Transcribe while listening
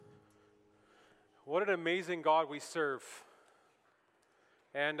What an amazing God we serve.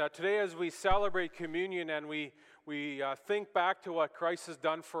 And today as we celebrate communion and we think back to what Christ has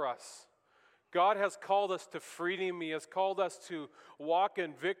done for us, God has called us to freedom. He has called us to walk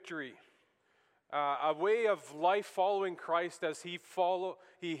in victory, a way of life following Christ as He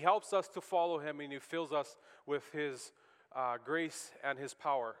helps us to follow Him, and He fills us with His grace and His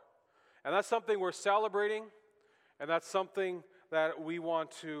power. And that's something we're celebrating, and that's something that we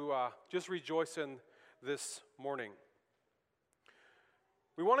want to just rejoice in this morning.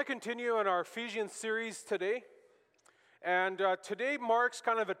 We want to continue in our Ephesians series today, and today marks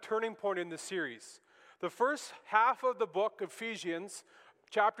kind of a turning point in the series. The first half of the book, Ephesians,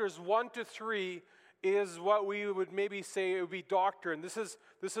 chapters 1 to 3, is what we would maybe say it would be doctrine. This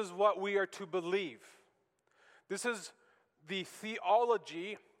is what we are to believe. This is the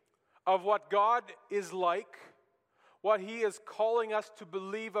theology of what God is like, what He is calling us to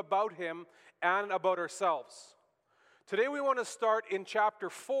believe about Him and about ourselves. Today we want to start in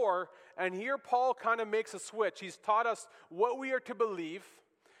chapter 4, and here Paul kind of makes a switch. He's taught us what we are to believe,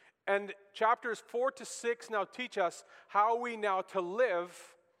 and chapters 4 to 6 now teach us how we now to live,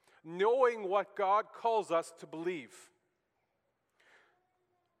 knowing what God calls us to believe.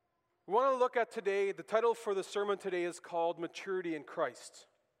 We want to look at today, the title for the sermon today is called Maturity in Christ.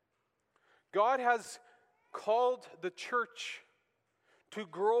 God has called the church to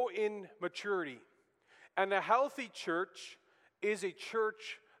grow in maturity. And a healthy church is a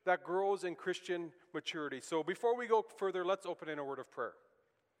church that grows in Christian maturity. So before we go further, let's open in a word of prayer.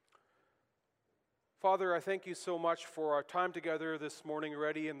 Father, I thank you so much for our time together this morning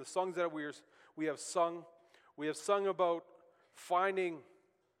already and the songs that we have sung. We have sung about finding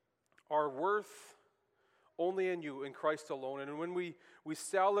our worth only in you, in Christ alone. And when we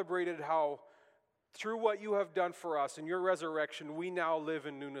celebrated how through what you have done for us in your resurrection, we now live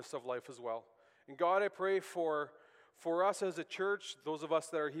in newness of life as well. And God, I pray for us as a church, those of us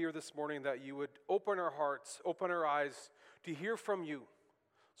that are here this morning, that you would open our hearts, open our eyes to hear from you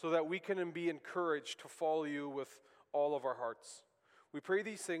so that we can be encouraged to follow you with all of our hearts. We pray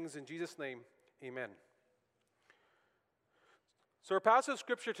these things in Jesus' name, amen. So our passage of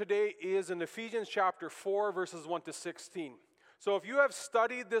scripture today is in Ephesians chapter 4, verses 1 to 16. So if you have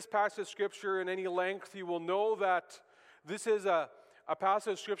studied this passage of scripture in any length, you will know that this is a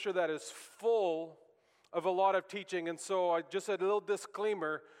passage of scripture that is full of a lot of teaching. And so I just a little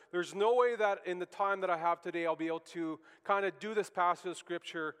disclaimer, there's no way that in the time that I have today I'll be able to kind of do this passage of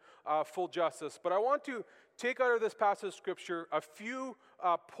scripture full justice. But I want to take out of this passage of scripture a few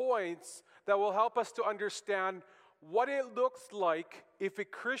points that will help us to understand what it looks like if a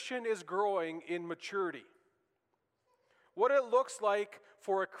Christian is growing in maturity. What it looks like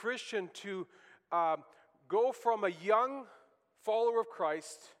for a Christian to go from a young follower of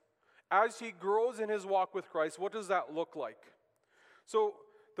Christ, as he grows in his walk with Christ, what does that look like? So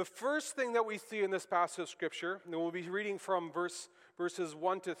the first thing that we see in this passage of Scripture, and we'll be reading from verses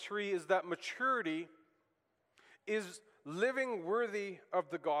 1 to 3, is that maturity is living worthy of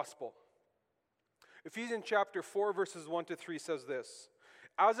the gospel. Ephesians chapter 4, verses 1 to 3 says this: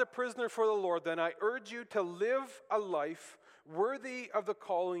 As a prisoner for the Lord, then I urge you to live a life worthy of the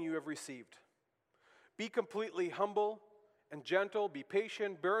calling you have received. Be completely humble and gentle, be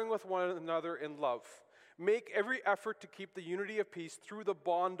patient, bearing with one another in love. Make every effort to keep the unity of peace through the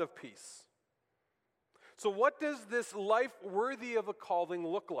bond of peace. So what does this life worthy of a calling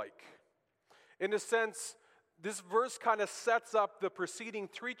look like? In a sense, this verse kind of sets up the preceding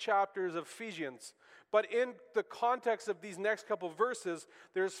 3 chapters of Ephesians. But in the context of these next couple of verses,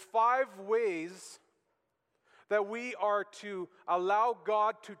 there's 5 ways that we are to allow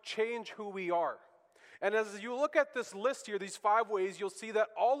God to change who we are. And as you look at this list here, these 5 ways, you'll see that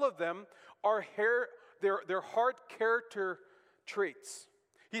all of them are their heart character traits.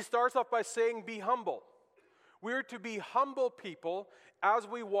 He starts off by saying, be humble. We're to be humble people as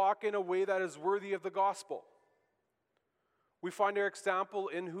we walk in a way that is worthy of the gospel. We find our example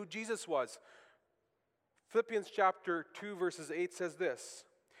in who Jesus was. Philippians chapter 2, verses 8 says this: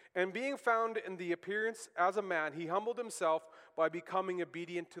 And being found in the appearance as a man, he humbled himself by becoming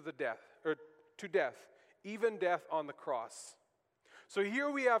obedient to death, even death on the cross. So here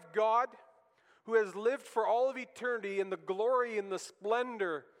we have God who has lived for all of eternity in the glory and the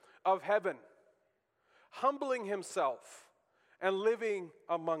splendor of heaven, humbling himself and living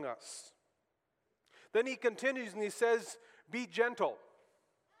among us. Then he continues and he says, be gentle.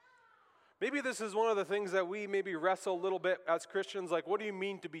 Maybe this is one of the things that we maybe wrestle a little bit as Christians, like, what do you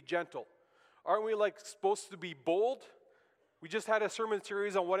mean to be gentle? Aren't we supposed to be bold? We just had a sermon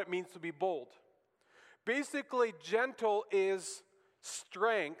series on what it means to be bold. Basically, gentle is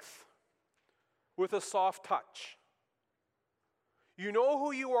strength with a soft touch. You know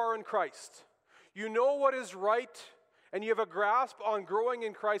who you are in Christ. You know what is right, and you have a grasp on growing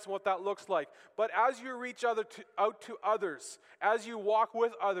in Christ and what that looks like. But as you reach out to others, as you walk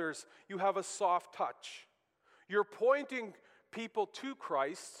with others, you have a soft touch. You're pointing people to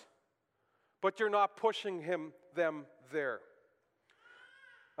Christ, but you're not pushing them there.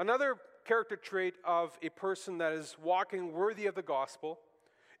 Another character trait of a person that is walking worthy of the gospel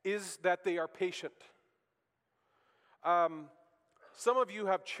is that they are patient. Some of you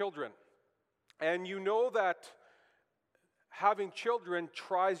have children, and you know that having children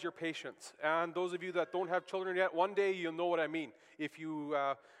tries your patience. And those of you that don't have children yet, one day you'll know what I mean if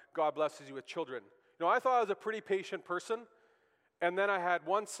God blesses you with children. You know, I thought I was a pretty patient person, and then I had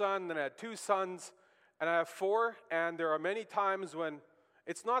one son, then I had two sons, and I have four, and there are many times when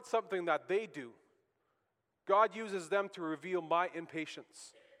it's not something that they do. God uses them to reveal my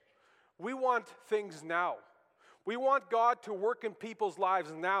impatience. We want things now. We want God to work in people's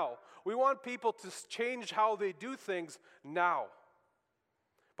lives now. We want people to change how they do things now.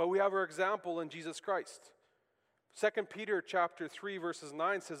 But we have our example in Jesus Christ. 2 Peter chapter 3 verses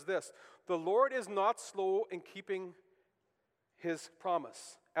 9 says this, "The Lord is not slow in keeping his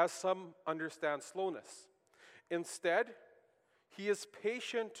promise, as some understand slowness. Instead, he is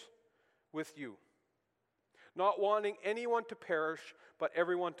patient with you, not wanting anyone to perish, but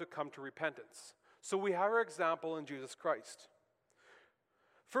everyone to come to repentance." So we have our example in Jesus Christ.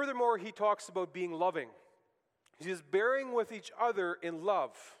 Furthermore, he talks about being loving. He is bearing with each other in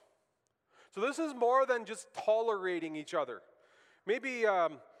love. So this is more than just tolerating each other. Maybe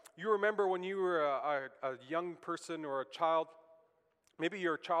you remember when you were a young person or a child. Maybe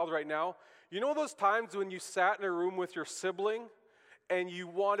you're a child right now. You know those times when you sat in a room with your sibling and you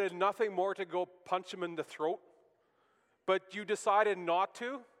wanted nothing more to go punch him in the throat, but you decided not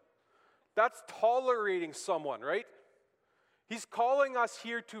to? That's tolerating someone, right? He's calling us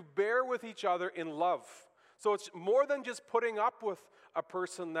here to bear with each other in love. So it's more than just putting up with a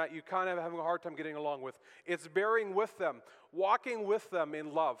person that you kind of having a hard time getting along with. It's bearing with them, walking with them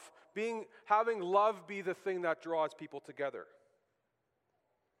in love, having love be the thing that draws people together.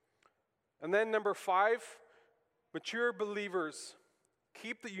 And then number 5, mature believers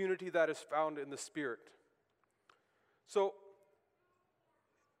keep the unity that is found in the Spirit. So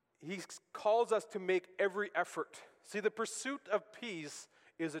he calls us to make every effort. See, the pursuit of peace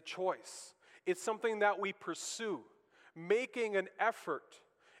is a choice. It's something that we pursue. Making an effort,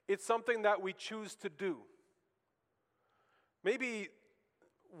 it's something that we choose to do. Maybe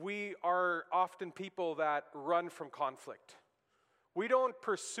we are often people that run from conflict. We don't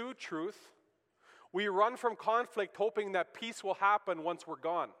pursue truth. We run from conflict hoping that peace will happen once we're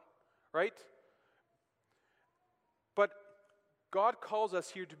gone, right? But God calls us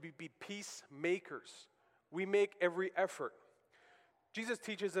here to be peacemakers. We make every effort. Jesus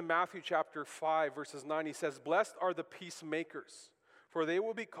teaches in Matthew chapter 5, verses 9, he says, "Blessed are the peacemakers, for they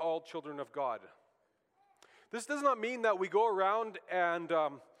will be called children of God." This does not mean that we go around and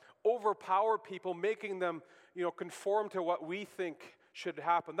overpower people, making them, conform to what we think should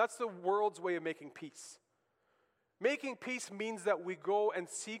happen. That's the world's way of making peace. Making peace means that we go and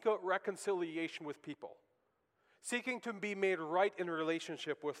seek out reconciliation with people, seeking to be made right in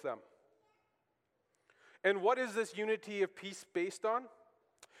relationship with them. And what is this unity of peace based on?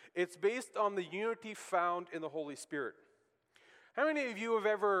 It's based on the unity found in the Holy Spirit. How many of you have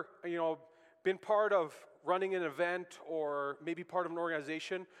ever, been part of running an event or maybe part of an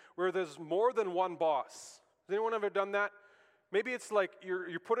organization where there's more than one boss? Has anyone ever done that? Maybe it's like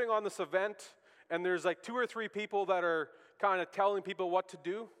you're putting on this event and there's like 2 or 3 people that are kind of telling people what to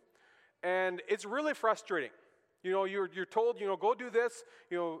do, and it's really frustrating. You're told, go do this,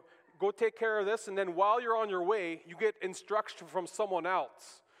 go take care of this, and then while you're on your way, you get instruction from someone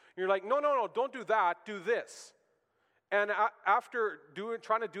else. You're like, no, don't do that, do this. And after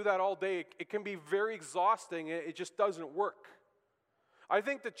trying to do that all day, it can be very exhausting. It just doesn't work. I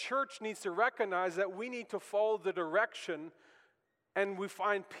think the church needs to recognize that we need to follow the direction, and we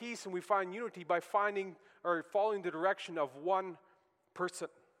find peace and we find unity by following the direction of one person.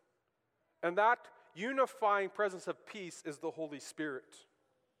 And that unifying presence of peace is the Holy Spirit.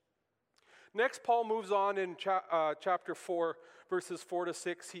 Next, Paul moves on in chapter 4, verses 4 to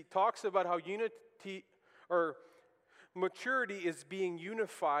 6. He talks about how unity or maturity is being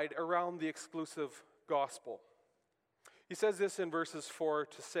unified around the exclusive gospel. He says this in verses 4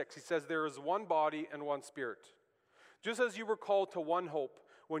 to 6. He says, "There is one body and one Spirit, just as you were called to one hope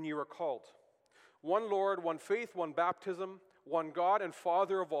when you were called. One Lord, one faith, one baptism, one God and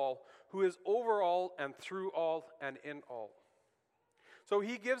Father of all, who is over all and through all and in all." So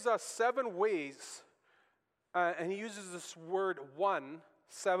he gives us 7 ways, and he uses this word one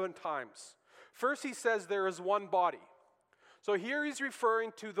 7 times. First, he says there is one body. So here he's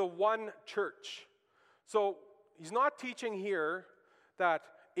referring to the one church. So he's not teaching here that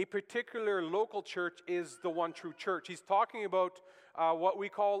a particular local church is the one true church. He's talking about what we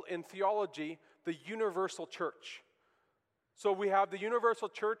call in theology the universal church. So we have the universal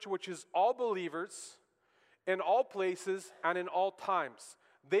church, which is all believers in all places and in all times.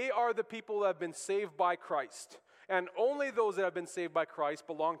 They are the people that have been saved by Christ. And only those that have been saved by Christ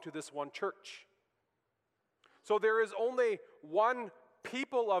belong to this one church. So there is only one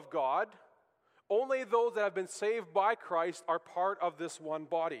people of God. Only those that have been saved by Christ are part of this one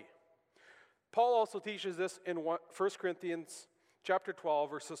body. Paul also teaches this in 1 Corinthians chapter 12,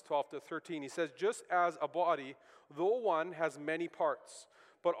 verses 12 to 13. He says, just as a body, though one, has many parts,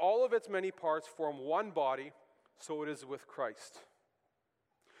 but all of its many parts form one body, so it is with Christ.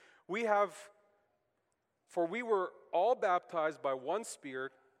 For we were all baptized by one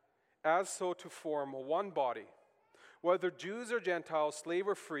Spirit, as so to form one body. Whether Jews or Gentiles, slave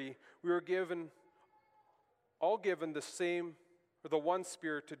or free, we were all given the one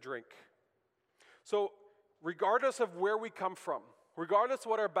Spirit to drink. So, regardless of where we come from, regardless of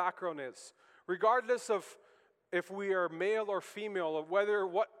what our background is, regardless of if we are male or female, of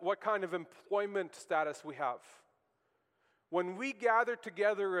what kind of employment status we have, when we gather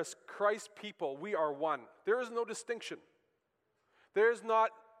together as Christ's people, we are one. There is no distinction. There is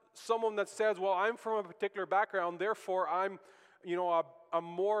not someone that says, well, I'm from a particular background, therefore I'm, a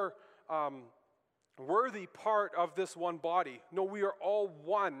more worthy part of this one body. No, we are all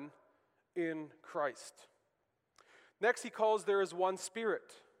one in Christ. Next, he calls there is one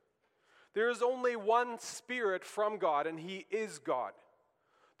Spirit. There is only one Spirit from God, and He is God.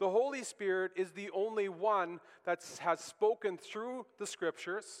 The Holy Spirit is the only one that has spoken through the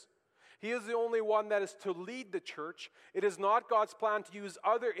Scriptures. He is the only one that is to lead the church. It is not God's plan to use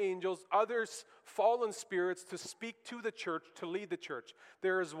other angels, other fallen spirits to speak to the church, to lead the church.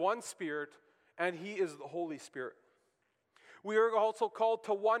 There is one Spirit, and He is the Holy Spirit. We are also called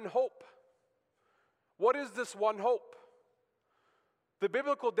to one hope. What is this one hope? The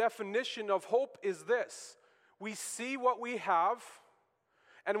biblical definition of hope is this: we see what we have,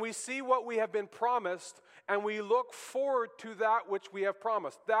 and we see what we have been promised, and we look forward to that which we have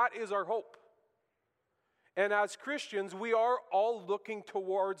promised. That is our hope. And as Christians, we are all looking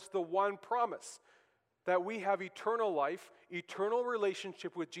towards the one promise, that we have eternal life, eternal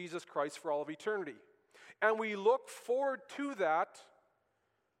relationship with Jesus Christ for all of eternity. And we look forward to that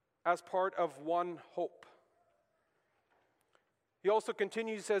as part of one hope. He also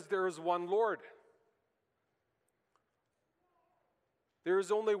continues, says, there is one Lord. There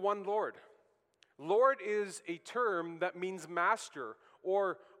is only one Lord. Lord is a term that means master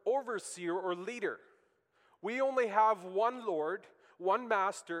or overseer or leader. We only have one Lord, one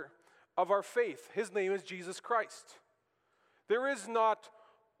master of our faith. His name is Jesus Christ. There is not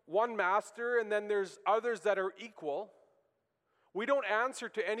one master and then there's others that are equal. We don't answer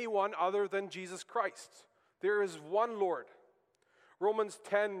to anyone other than Jesus Christ. There is one Lord. Romans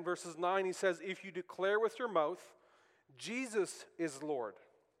 10 verses 9, he says, if you declare with your mouth, Jesus is Lord.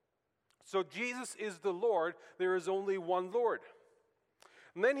 So Jesus is the Lord. There is only one Lord.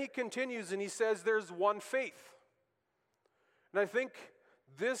 And then he continues and he says there's one faith. And I think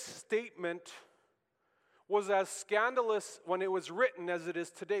this statement was as scandalous when it was written as it is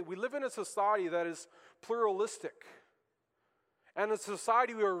today. We live in a society that is pluralistic. And a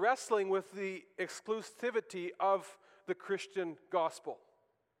society we are wrestling with the exclusivity of the Christian gospel.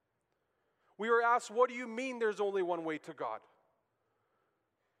 We are asked, what do you mean there's only one way to God?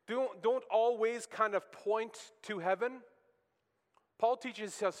 Don't all ways kind of point to heaven? Paul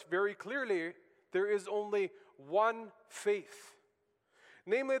teaches us very clearly there is only one faith.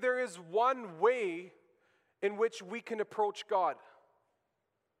 Namely, there is one way in which we can approach God.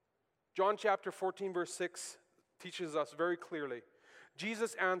 John chapter 14 verse 6 teaches us very clearly.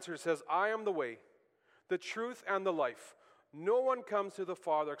 Jesus answers, says, I am the way, the truth, and the life. No one comes to the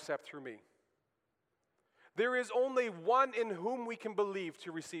Father except through me. There is only one in whom we can believe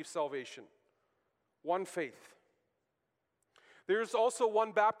to receive salvation. One faith. There's also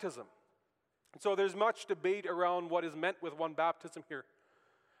one baptism. So there's much debate around what is meant with one baptism here.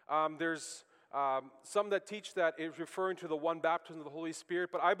 There's some that teach that it's referring to the one baptism of the Holy Spirit,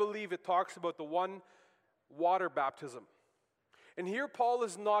 but I believe it talks about the one water baptism. And here Paul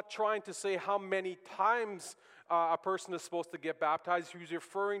is not trying to say how many times a person is supposed to get baptized. He's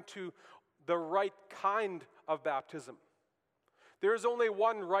referring to the right kind of baptism. There is only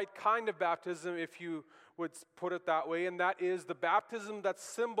one right kind of baptism if you would put it that way, and that is the baptism that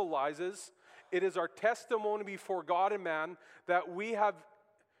symbolizes it is our testimony before God and man that we have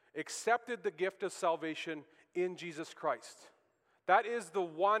accepted the gift of salvation in Jesus Christ. That is the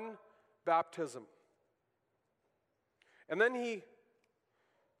one baptism. And then he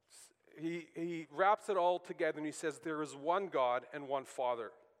wraps it all together and he says there is one God and one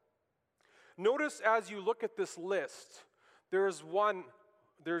Father. Notice as you look at this list, there's one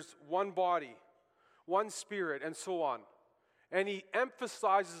body, one Spirit, and so on. And he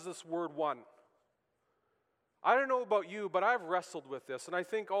emphasizes this word one. I don't know about you, but I've wrestled with this. And I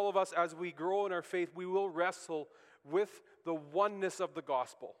think all of us, as we grow in our faith, we will wrestle with the oneness of the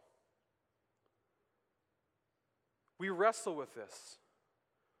gospel. We wrestle with this.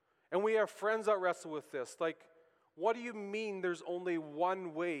 And we have friends that wrestle with this. Like, what do you mean there's only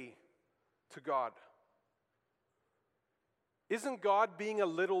one way to God? Isn't God being a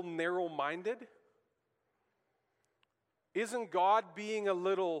little narrow-minded? Isn't God being a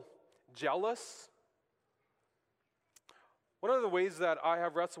little jealous? One of the ways that I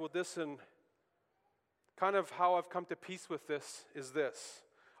have wrestled with this and kind of how I've come to peace with this is this.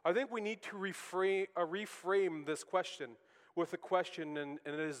 I think we need to reframe this question with a question, and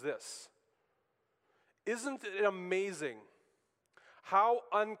it is this. Isn't it amazing how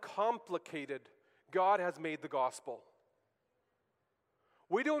uncomplicated God has made the gospel?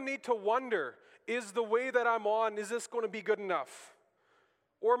 We don't need to wonder, is the way that I'm on, is this going to be good enough?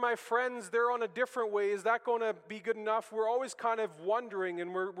 Or my friends, they're on a different way, is that going to be good enough? We're always kind of wondering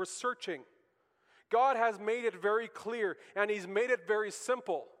and we're searching. God has made it very clear and He's made it very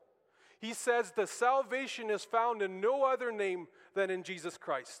simple. He says the salvation is found in no other name than in Jesus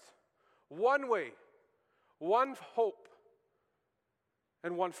Christ. One way, one hope,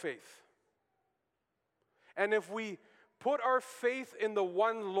 and one faith. And if we put our faith in the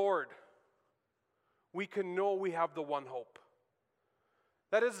one Lord, we can know we have the one hope.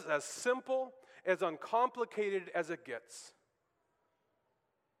 That is as simple, as uncomplicated as it gets.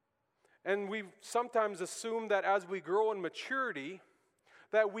 And we sometimes assume that as we grow in maturity,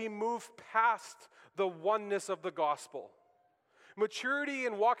 that we move past the oneness of the gospel. Maturity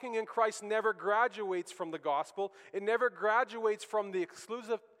in walking in Christ never graduates from the gospel. It never graduates from the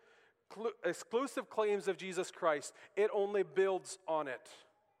exclusive claims of Jesus Christ. It only builds on it.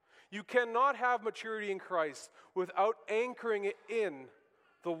 You cannot have maturity in Christ without anchoring it in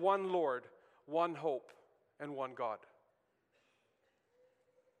the one Lord, one hope, and one God.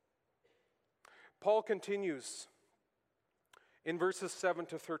 Paul continues in verses 7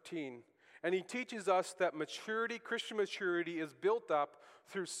 to 13, and he teaches us that maturity, Christian maturity, is built up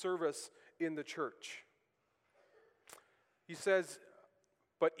through service in the church. He says,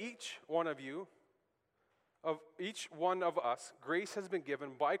 but each one of us, grace has been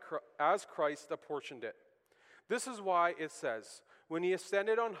given as Christ apportioned it. This is why it says, when he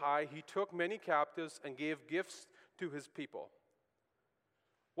ascended on high, he took many captives and gave gifts to his people.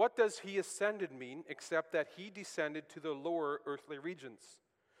 What does he ascended mean except that he descended to the lower earthly regions?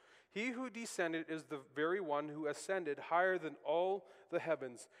 He who descended is the very one who ascended higher than all the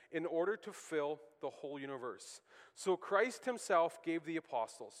heavens in order to fill the whole universe. So Christ himself gave the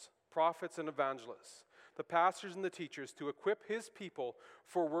apostles, prophets, and evangelists, the pastors and the teachers to equip his people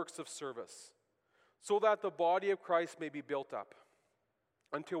for works of service, so that the body of Christ may be built up,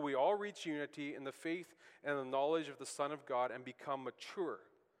 until we all reach unity in the faith and the knowledge of the Son of God and become mature,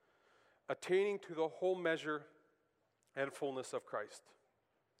 attaining to the whole measure and fullness of Christ.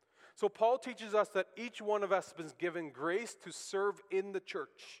 So Paul teaches us that each one of us has been given grace to serve in the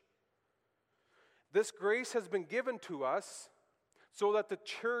church. This grace has been given to us so that the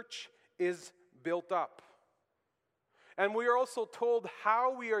church is built up. And we are also told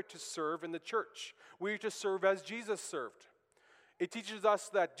how we are to serve in the church. We are to serve as Jesus served. It teaches us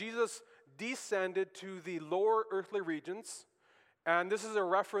that Jesus descended to the lower earthly regions. And this is a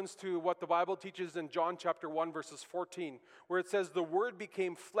reference to what the Bible teaches in John chapter 1, verses 14, where it says, the Word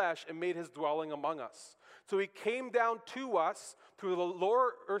became flesh and made his dwelling among us. So he came down to us, to the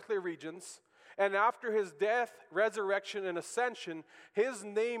lower earthly regions, and after his death, resurrection, and ascension, his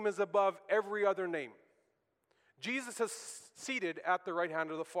name is above every other name. Jesus is seated at the right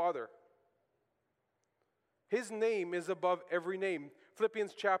hand of the Father. His name is above every name.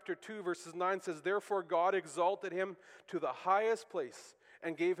 Philippians chapter 2, verses 9 says, therefore God exalted him to the highest place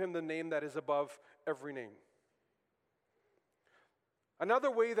and gave him the name that is above every name.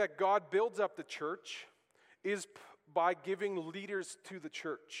 Another way that God builds up the church is by giving leaders to the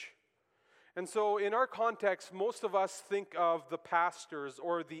church. And so in our context, most of us think of the pastors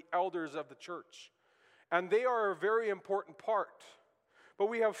or the elders of the church. And they are a very important part. But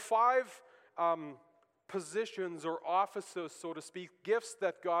we have 5 positions or offices, so to speak, gifts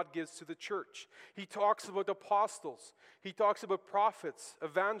that God gives to the church. He talks about apostles. He talks about prophets,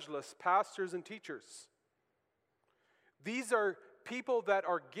 evangelists, pastors, and teachers. These are people that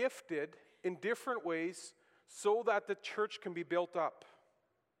are gifted in different ways so that the church can be built up.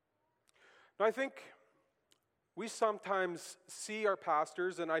 Now, I think we sometimes see our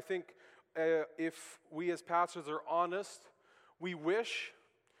pastors, and I think if we as pastors are honest, we wish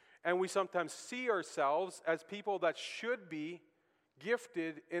and we sometimes see ourselves as people that should be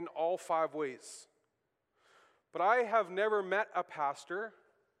gifted in all 5 ways. But I have never met a pastor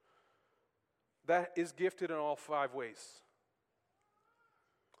that is gifted in all 5 ways.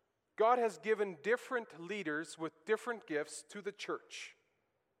 God has given different leaders with different gifts to the church.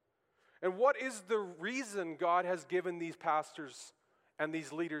 And what is the reason God has given these pastors and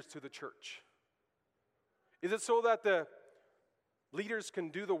these leaders to the church? Is it so that the leaders can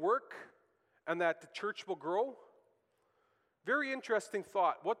do the work and that the church will grow? Very interesting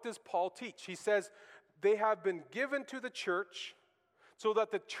thought. What does Paul teach? He says they have been given to the church so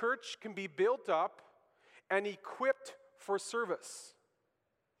that the church can be built up and equipped for service.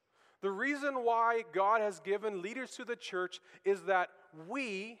 The reason why God has given leaders to the church is that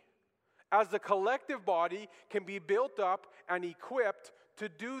we, as the collective body, can be built up and equipped to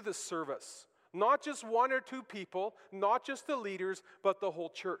do the service. Not just 1 or 2 people, not just the leaders, but the whole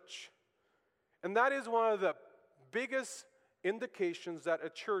church. And that is one of the biggest indications that a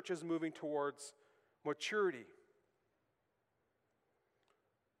church is moving towards maturity.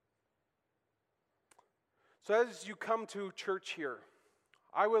 So as you come to church here,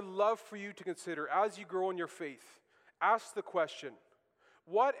 I would love for you to consider, as you grow in your faith, ask the question,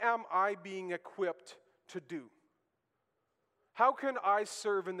 what am I being equipped to do? How can I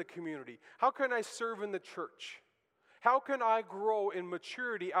serve in the community? How can I serve in the church? How can I grow in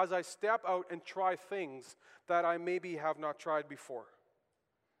maturity as I step out and try things that I maybe have not tried before?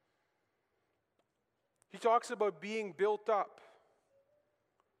 He talks about being built up.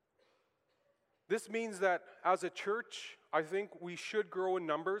 This means that as a church, I think we should grow in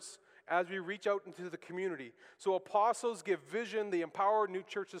numbers as we reach out into the community. So apostles give vision, they empower new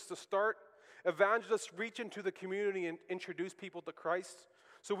churches to start. Evangelists reach into the community and introduce people to Christ.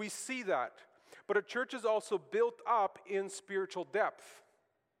 So we see that. But a church is also built up in spiritual depth.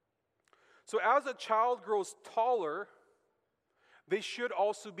 So as a child grows taller, they should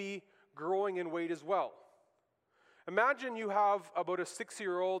also be growing in weight as well. Imagine you have about a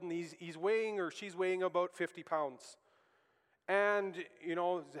 6-year-old and he's weighing or she's weighing about 50 pounds. And, he's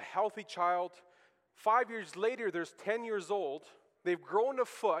a healthy child. 5 years later, they're 10 years old. They've grown a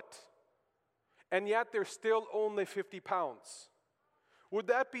foot, and yet they're still only 50 pounds. Would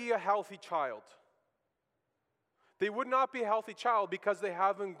that be a healthy child? They would not be a healthy child because they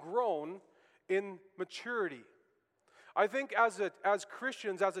haven't grown in maturity. I think as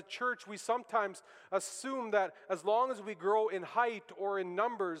Christians, as a church, we sometimes assume that as long as we grow in height or in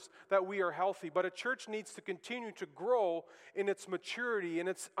numbers, that we are healthy. But a church needs to continue to grow in its maturity, in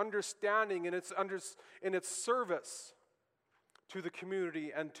its understanding, in its service to the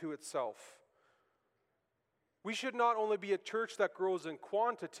community and to itself. We should not only be a church that grows in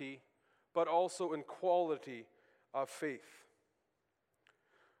quantity, but also in quality of faith.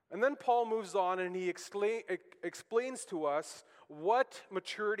 And then Paul moves on and he explains to us what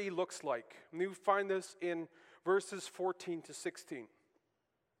maturity looks like. And you find this in verses 14 to 16.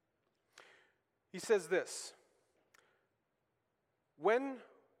 He says this,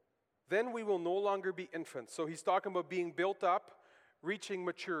 then we will no longer be infants. So he's talking about being built up, reaching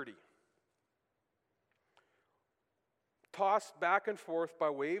maturity. Tossed back and forth by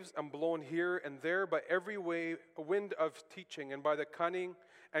waves and blown here and there by every wind of teaching and by the cunning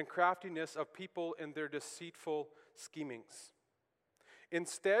and craftiness of people in their deceitful schemings.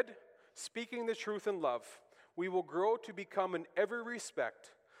 Instead, speaking the truth in love, we will grow to become in every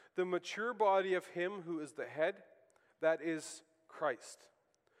respect the mature body of Him who is the head, that is Christ.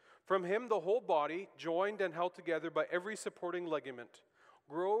 From Him the whole body, joined and held together by every supporting ligament,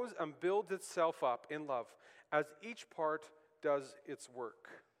 grows and builds itself up in love as each part does its work.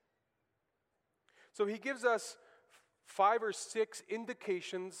 So he gives us 5 or 6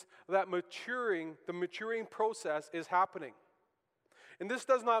 indications that the maturing process is happening. And this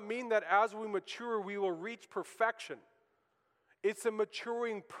does not mean that as we mature, we will reach perfection. It's a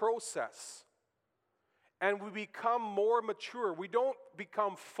maturing process. And we become more mature. We don't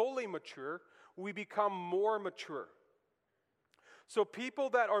become fully mature, we become more mature. So people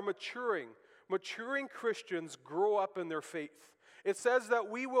that are maturing Christians grow up in their faith. It says that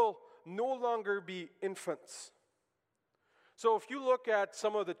we will no longer be infants. So if you look at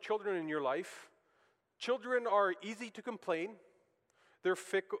some of the children in your life, Children are easy to complain, they're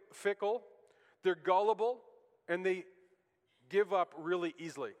fickle, they're gullible, and they give up really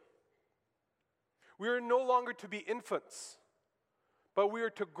easily. We are no longer to be infants, but we are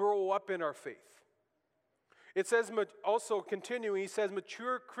to grow up in our faith. It says, also continuing, he says,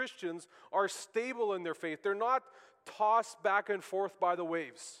 mature Christians are stable in their faith. They're not tossed back and forth by the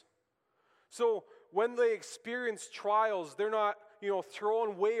waves. So when they experience trials, they're not,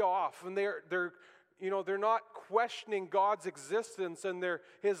 thrown way off, and they're not questioning God's existence and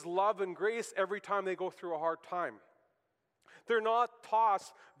His love and grace every time they go through a hard time. They're not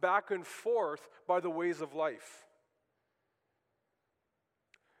tossed back and forth by the ways of life.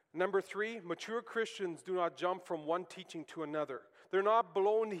 Number 3, mature Christians do not jump from one teaching to another. They're not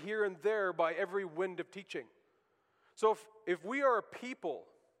blown here and there by every wind of teaching. So if we are a people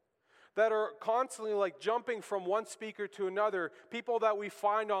that are constantly jumping from one speaker to another, people that we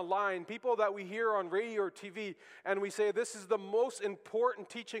find online, people that we hear on radio or TV, and we say this is the most important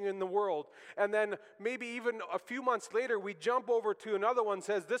teaching in the world, and then maybe even a few months later we jump over to another one and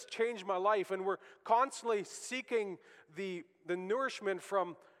says this changed my life, and we're constantly seeking the nourishment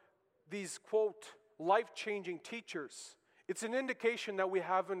from these, quote, life-changing teachers, it's an indication that we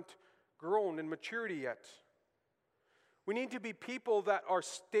haven't grown in maturity yet. We need to be people that are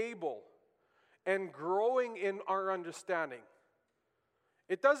stable and growing in our understanding.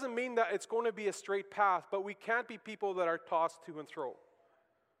 It doesn't mean that it's going to be a straight path, but we can't be people that are tossed to and fro.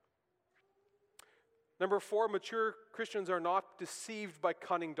 Number 4, mature Christians are not deceived by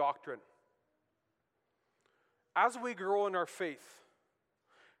cunning doctrine. As we grow in our faith,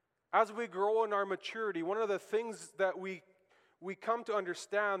 as we grow in our maturity, one of the things that we come to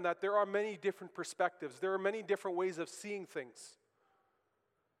understand that there are many different perspectives. There are many different ways of seeing things.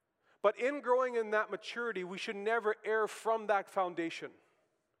 But in growing in that maturity, we should never err from that foundation.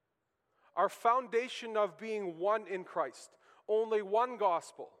 Our foundation of being one in Christ. Only one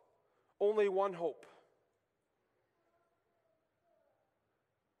gospel. Only one hope.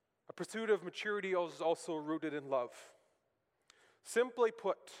 A pursuit of maturity is also rooted in love. Simply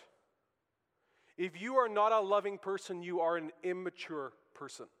put, if you are not a loving person, you are an immature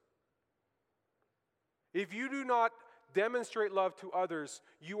person. If you do not demonstrate love to others,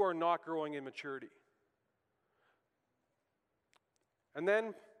 you are not growing in maturity. And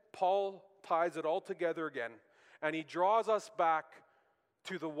then Paul ties it all together again, and he draws us back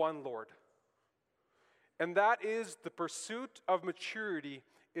to the one Lord. And that is the pursuit of maturity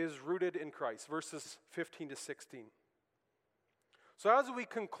is rooted in Christ, verses 15 to 16. So as we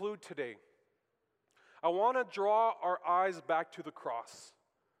conclude today, I want to draw our eyes back to the cross.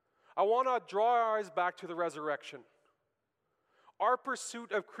 I want to draw our eyes back to the resurrection. Our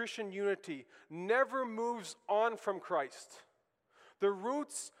pursuit of Christian unity never moves on from Christ. The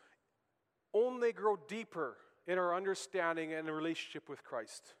roots only grow deeper in our understanding and relationship with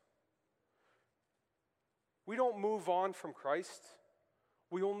Christ. We don't move on from Christ.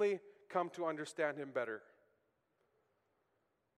 We only come to understand Him better.